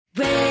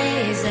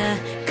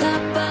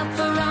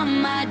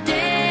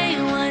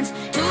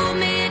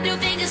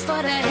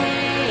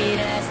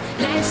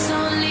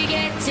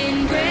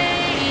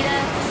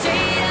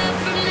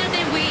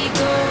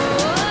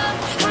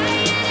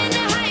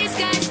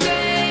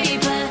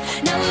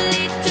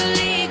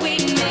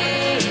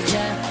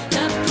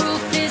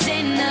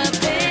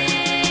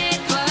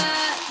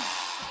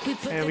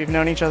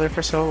known each other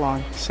for so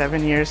long,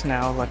 7 years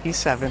now, lucky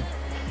 7.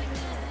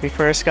 We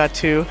first got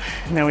to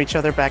know each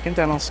other back in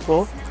dental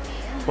school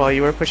while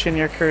you were pushing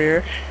your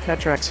career at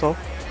Drexel.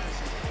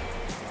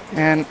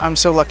 And I'm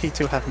so lucky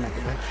to have met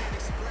you.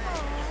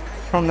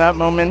 From that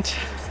moment,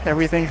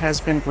 everything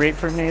has been great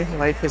for me.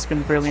 Life has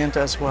been brilliant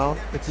as well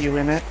with you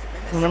in it.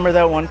 Remember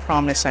that one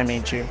promise I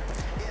made you?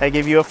 I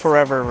gave you a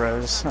forever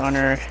rose on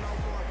our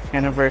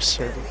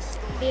anniversary.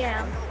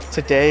 Yeah.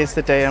 Today is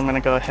the day I'm going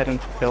to go ahead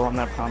and fulfill on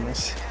that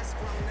promise.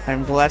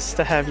 I'm blessed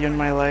to have you in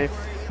my life.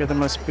 You're the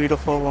most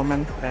beautiful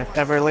woman I've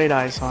ever laid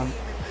eyes on.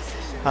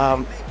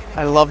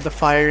 I love the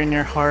fire in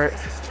your heart.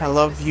 I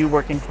love you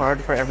working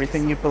hard for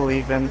everything you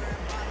believe in.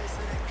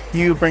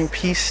 You bring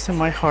peace to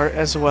my heart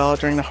as well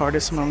during the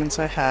hardest moments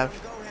I have.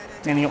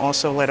 And you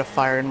also light a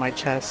fire in my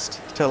chest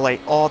to light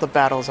all the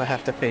battles I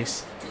have to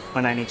face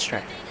when I need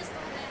strength.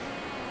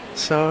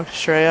 So,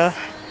 Shreya,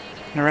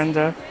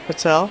 Narendra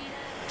Patel,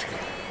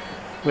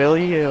 will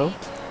you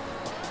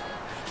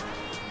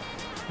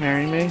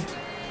marry me?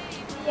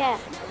 Yeah.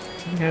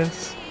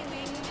 Yes.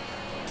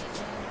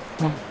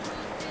 Oh.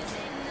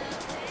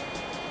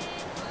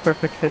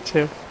 Perfect fit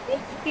too.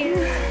 Thank you.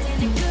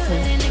 The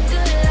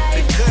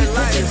good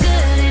life.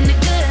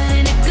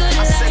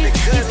 I said the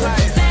good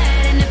life.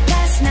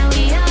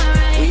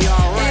 We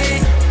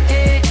alright.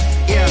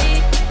 Yeah.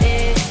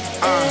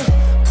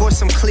 Pour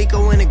some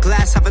Clico in a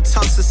glass, have a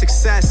toast to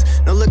success.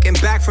 No looking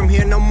back from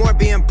here, no more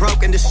being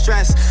broke and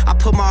distressed. I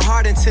put my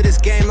heart into this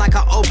game like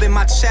I open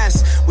my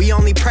chest. We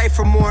only pray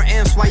for more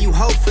M's while you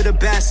hope for the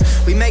best.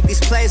 We make these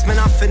plays, man,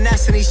 I'm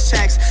finessing these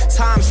checks.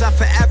 Time's up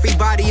for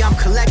everybody, I'm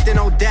collecting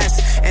Odets.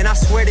 And I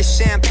swear this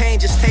champagne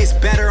just tastes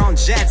better on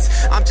jets.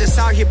 I'm just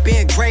out here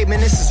being great,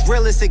 man, this is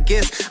real as it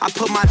gets. I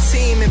put my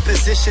team in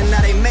position,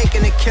 now they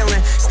making a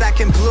killing.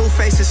 Stacking blue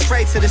faces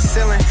straight to the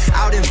ceiling.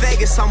 Out in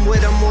Vegas, I'm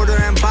with them,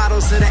 ordering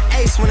bottles of the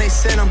Ace when they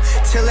send them.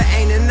 Till it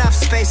ain't enough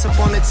space up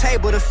on the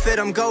table to fit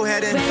them. Go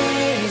ahead and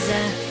raise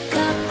a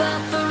cup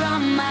up for all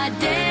my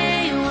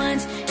day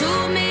ones.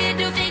 2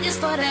 middle fingers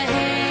for the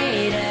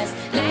haters.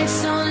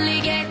 Life's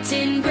only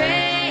getting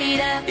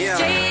greater. Yeah.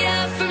 Straight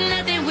up from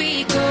nothing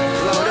we go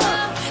load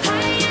up.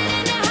 higher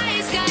than the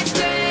highest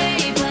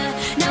skyscraper.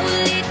 Now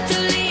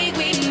little league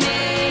we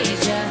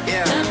major.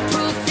 Yeah. The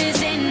proof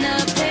is in the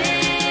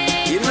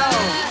paper. You know.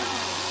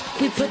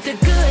 We put the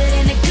good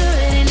in the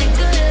good in the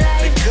good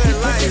life. The good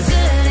We life. put the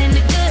good in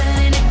the good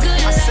in the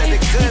good I said the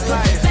life. good We put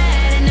life. the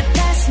bad in the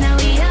past, now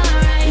we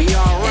alright. We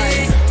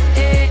alright.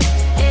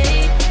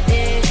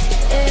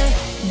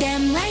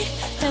 Damn right,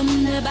 from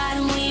the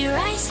bottom we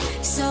rise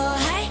so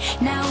high.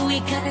 Now we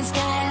cutting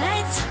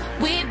skylights.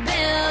 We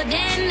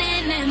building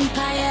an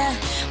empire.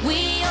 We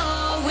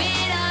owe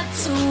it up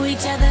to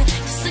each other.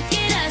 Just look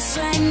at us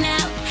right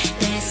now.